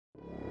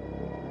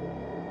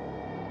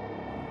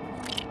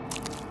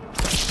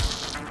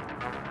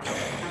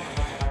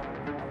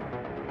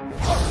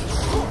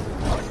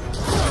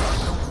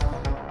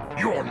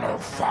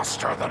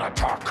faster than a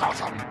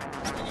tarcasm.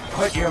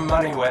 Put your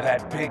money where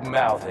that big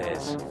mouth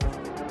is.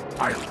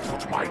 I'll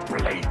put my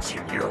blades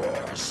in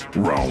yours.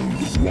 Round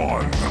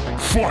 1,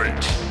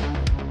 fight!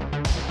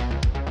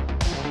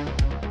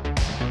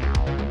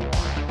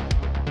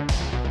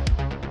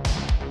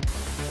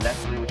 And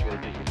that's really what you're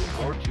gonna do. You do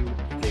forward 2,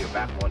 then you're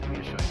back 1 for me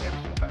to show you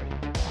every single power.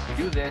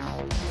 You do this,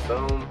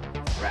 boom,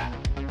 wrap.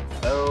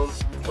 Boom,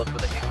 look for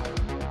the counter.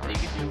 Then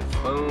you can do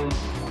boom,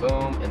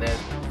 boom, and then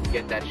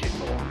get that shit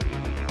going.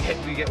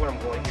 You get what I'm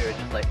going here, it's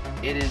just like,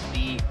 it is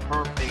the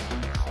perfect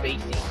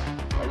spacing.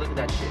 Like, look at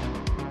that shit.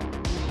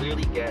 You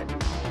literally get,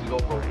 you go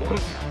from one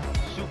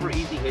super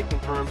easy hit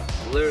confirm,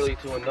 literally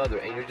to another,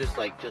 and you're just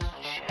like, just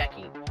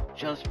checking,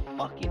 just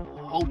fucking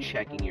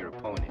ho-checking your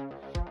opponent.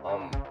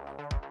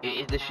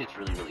 This shit's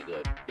really, really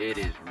good. It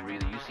is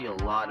really, you see a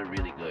lot of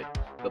really good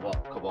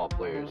Kabal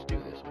players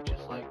do this, which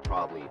is like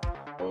probably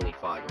only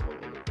 5 of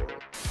them in the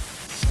world.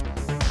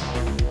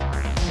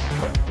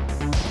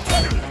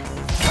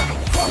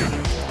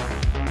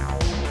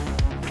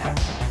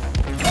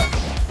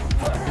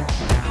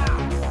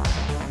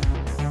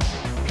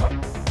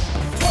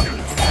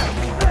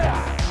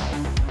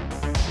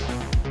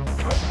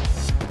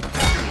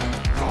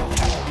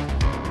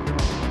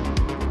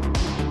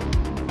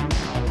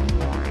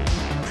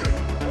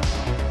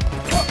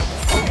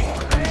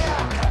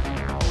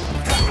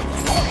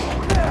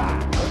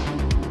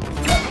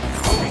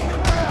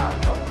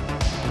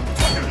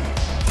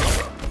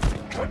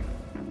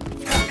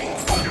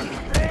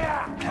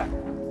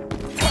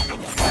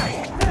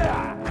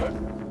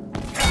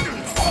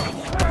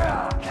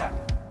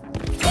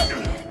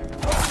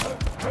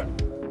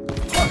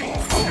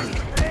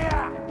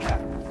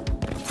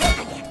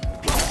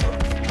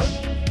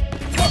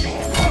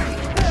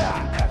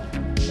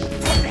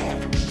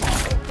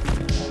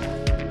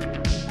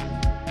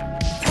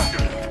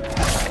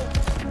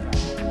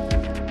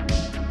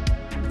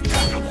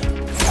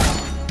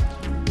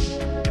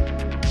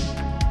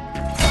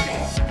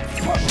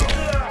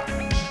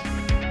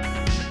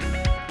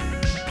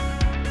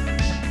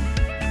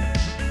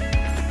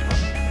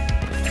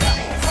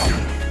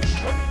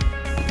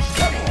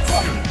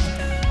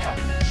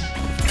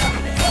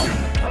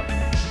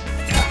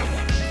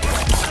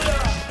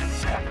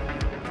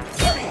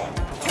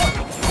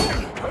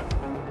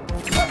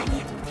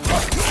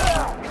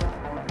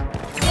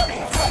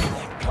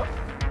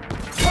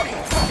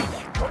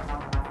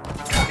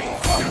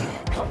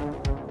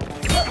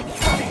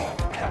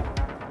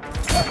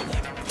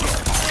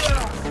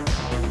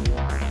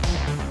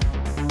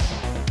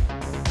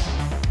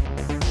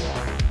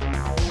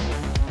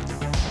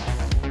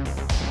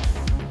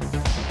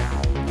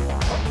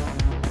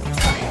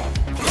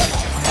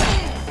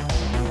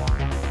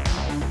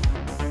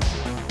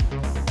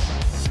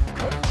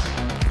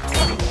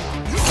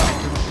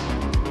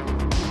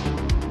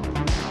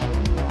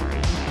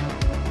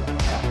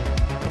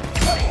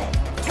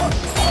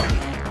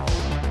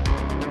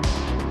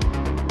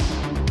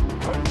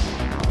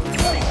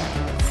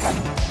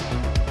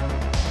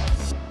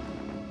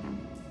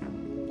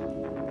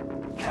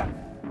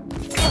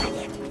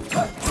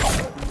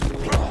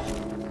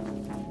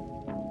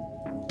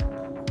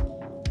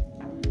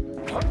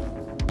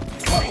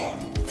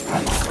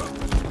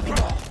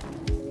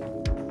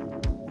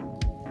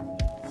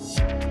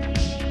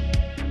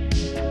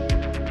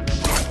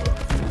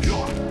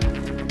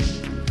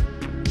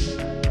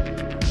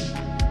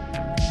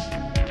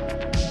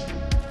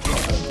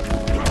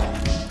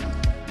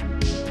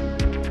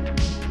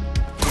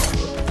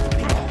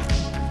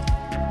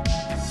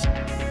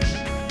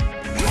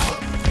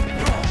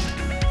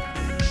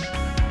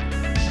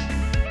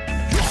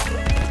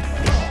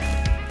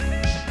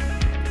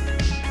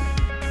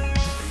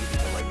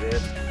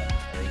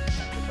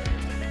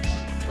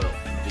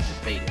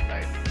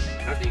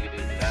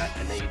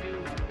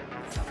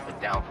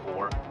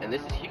 And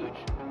this is huge.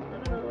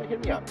 No,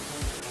 hit me up.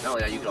 Not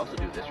only that, you could also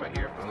do this right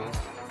here.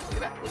 Look at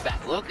that. Look at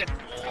that. Look at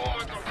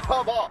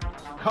Kabal.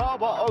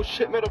 Kabal. Oh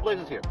shit, Metal Blaze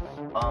is here.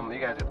 You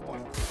guys get the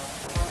point.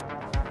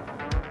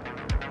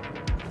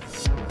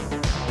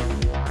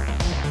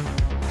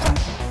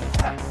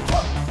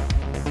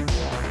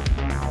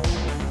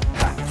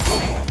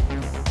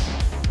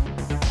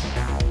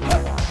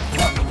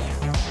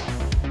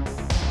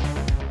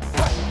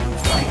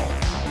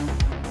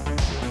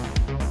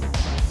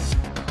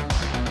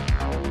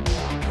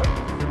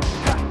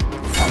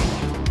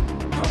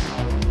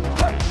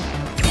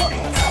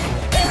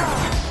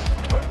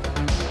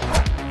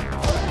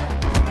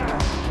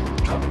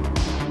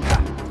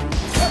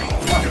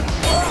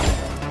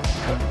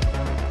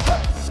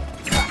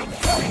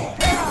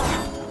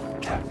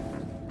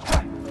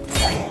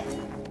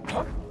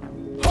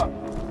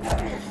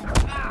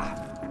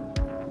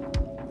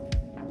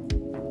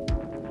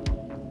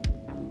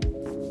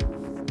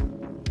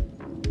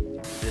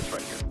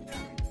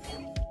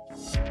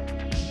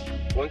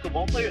 When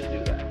Kabal players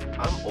do that,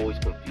 I'm always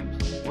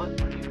confused. Like,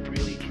 what are you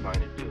really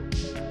trying to do?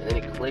 And then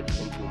it clicks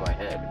into my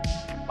head.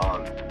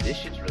 This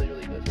shit's really,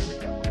 really good. Here we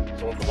go.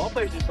 So when Kabal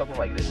players do something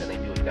like this and they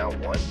do it down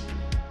one,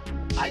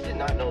 I did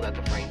not know that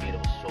the frame data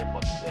was so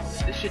fucking good.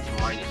 This shit's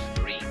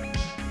 -3,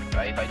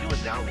 right? If I do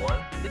it down 1,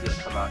 it's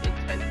gonna come out in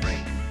 10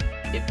 frames.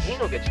 If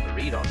Kano gets the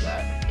read on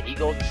that, and he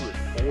goes into his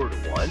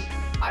 4-1,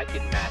 I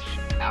can mash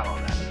out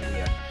on that.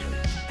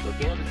 So if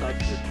Kano decides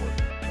to do this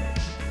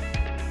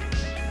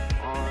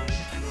on,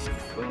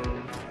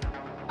 boom,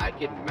 I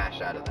can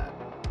mash out of that.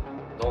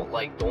 The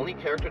only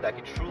character that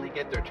can truly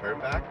get their turn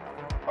back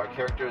are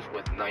characters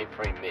with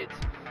 9-frame mids.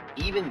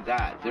 Even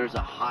that, there's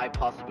a high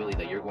possibility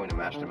that you're going to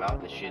mash them out,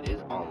 and the shit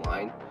is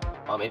online.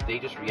 If they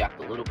just react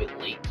a little bit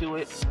late to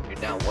it, you're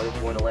down 1 is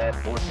going to land,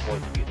 4 is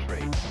going to be a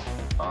trade.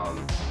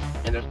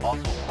 And there's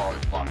also a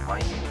flawless block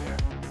finding there.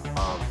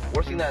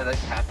 Worst thing that can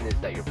happen is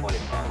that your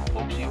opponent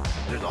pokes you.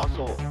 There's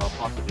also a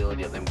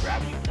possibility of them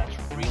grabbing you, but that's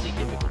really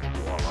difficult to do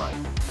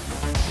online.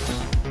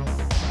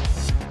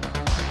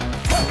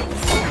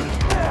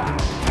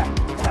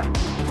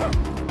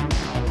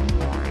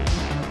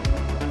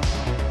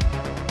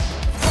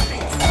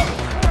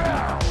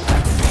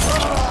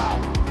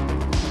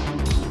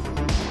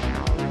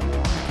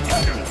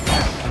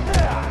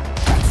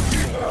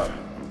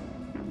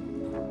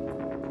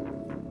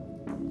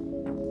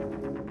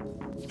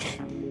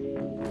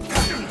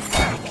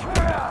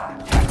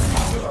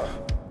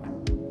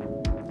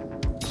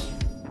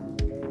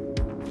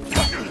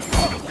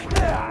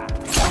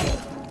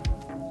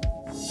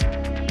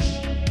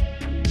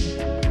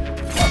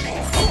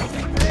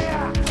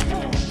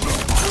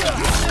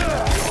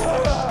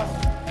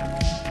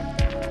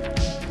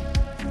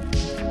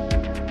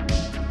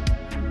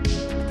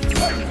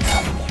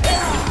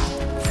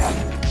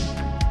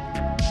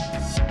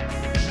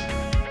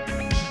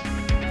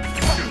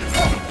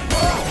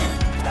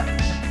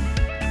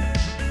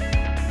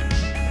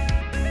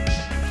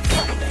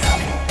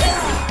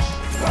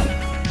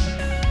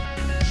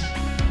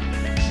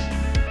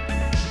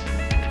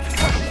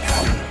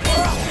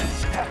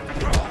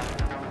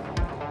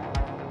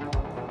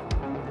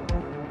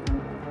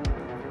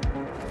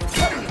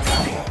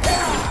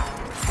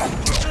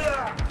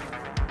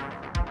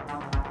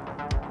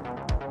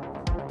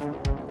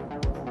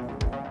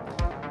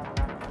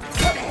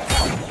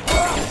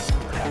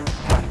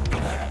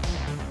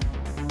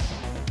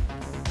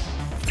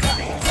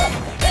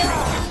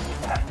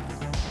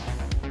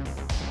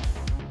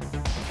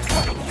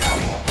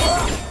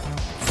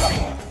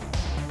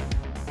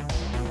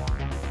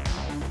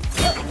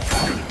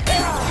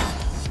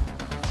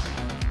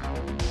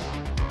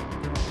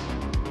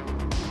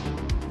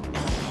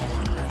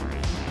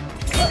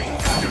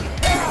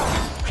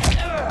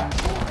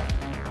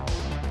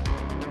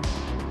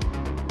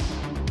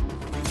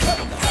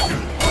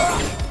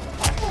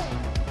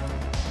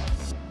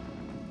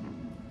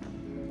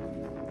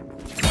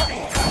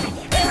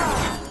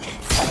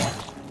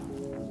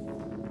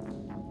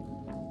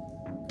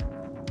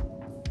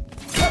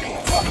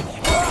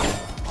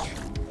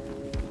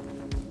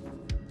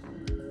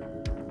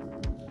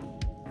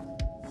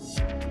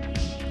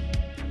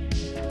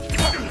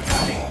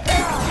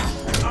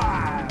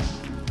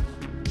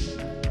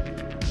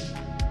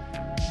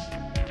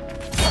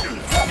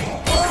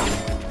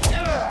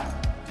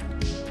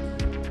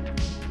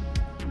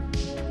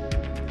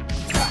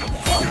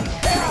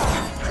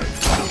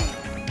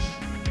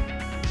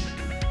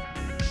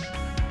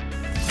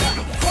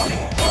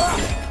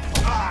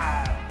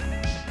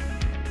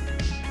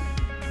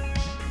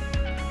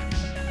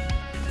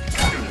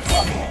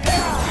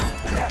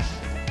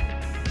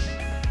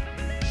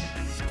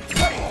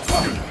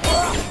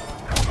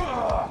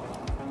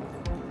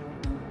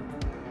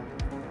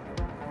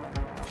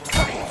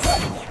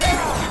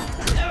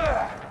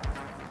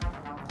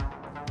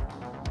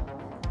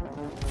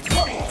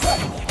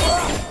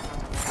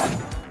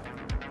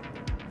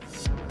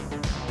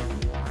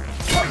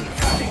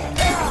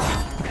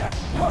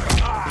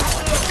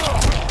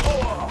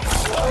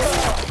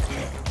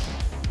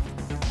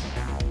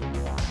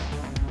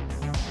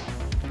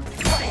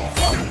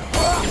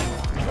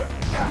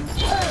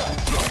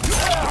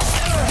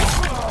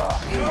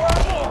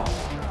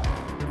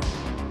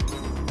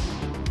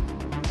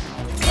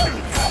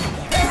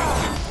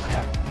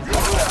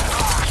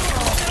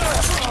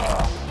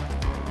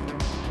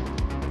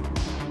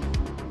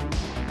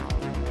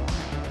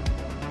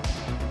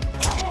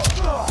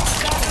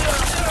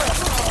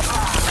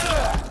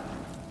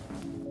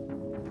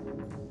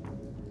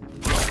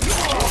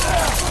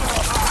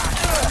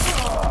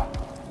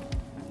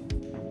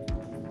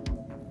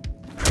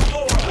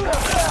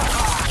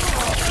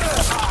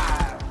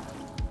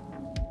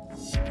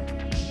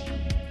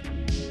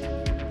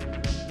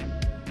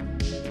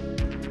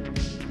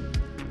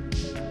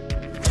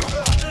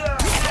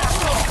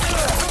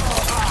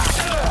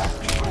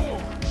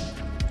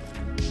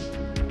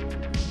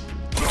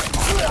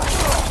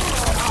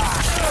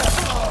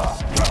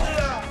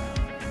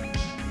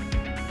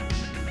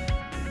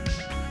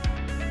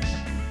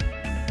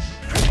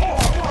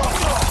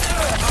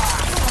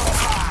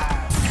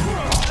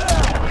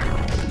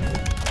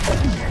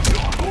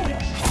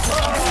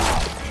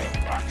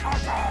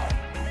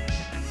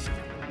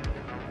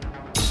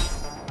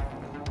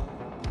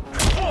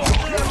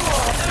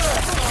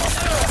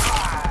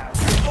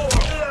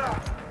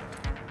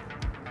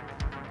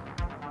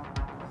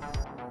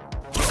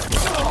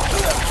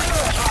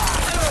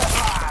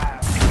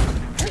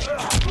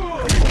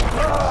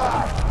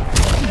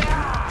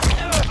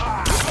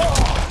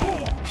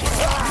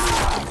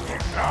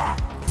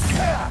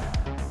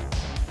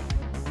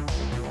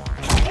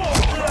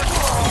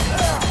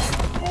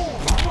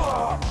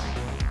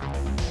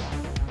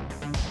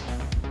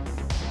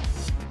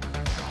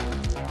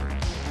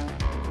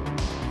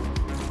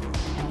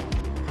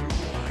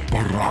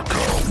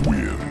 Baraka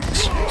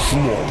wins.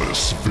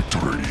 Flawless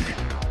victory.